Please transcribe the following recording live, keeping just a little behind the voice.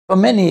For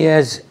many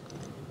years,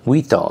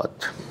 we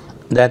thought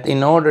that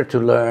in order to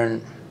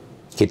learn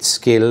kids'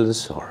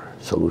 skills or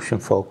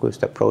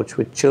solution-focused approach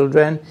with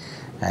children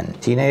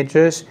and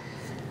teenagers,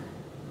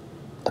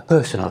 a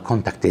personal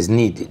contact is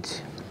needed.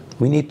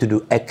 We need to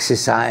do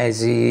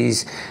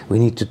exercises, we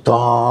need to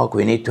talk,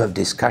 we need to have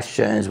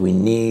discussions, we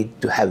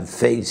need to have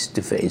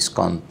face-to-face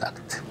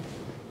contact.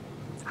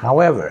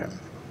 However,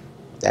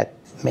 that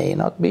may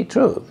not be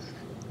true.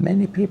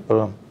 Many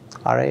people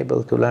are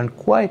able to learn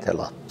quite a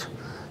lot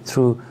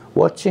through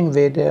watching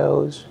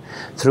videos,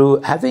 through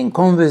having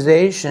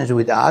conversations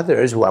with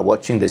others who are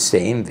watching the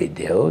same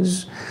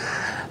videos.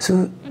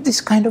 So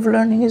this kind of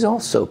learning is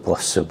also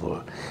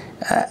possible.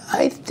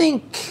 I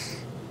think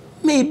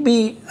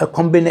maybe a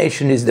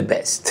combination is the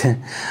best.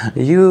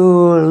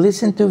 You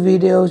listen to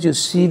videos, you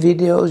see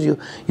videos,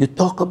 you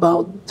talk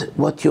about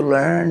what you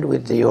learned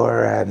with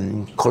your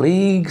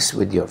colleagues,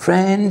 with your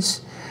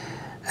friends,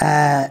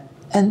 and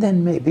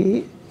then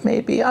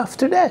maybe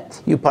after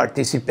that you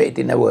participate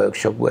in a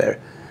workshop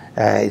where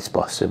it's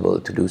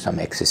possible to do some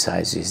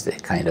exercises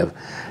that kind of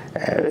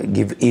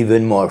give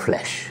even more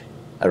flesh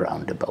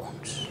around the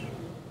bones.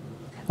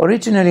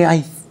 Originally,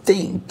 I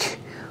think,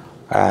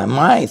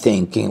 my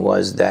thinking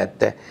was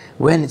that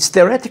when it's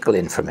theoretical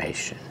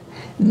information,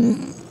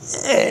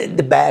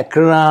 the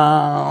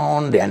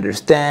background, the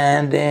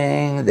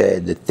understanding,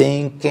 the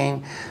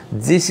thinking,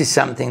 this is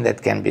something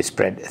that can be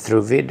spread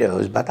through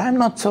videos, but I'm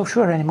not so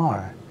sure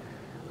anymore.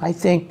 I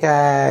think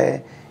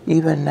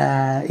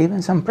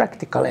even some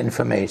practical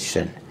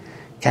information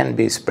can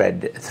be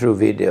spread through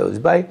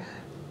videos by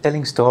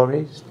telling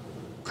stories,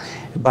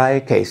 by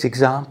case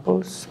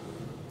examples,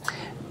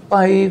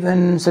 by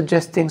even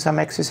suggesting some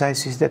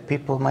exercises that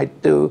people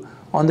might do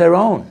on their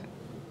own,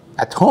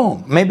 at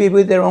home, maybe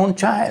with their own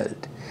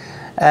child.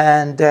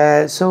 And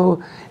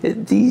so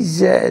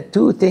these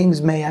two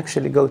things may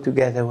actually go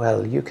together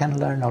well. You can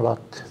learn a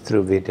lot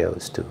through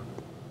videos too.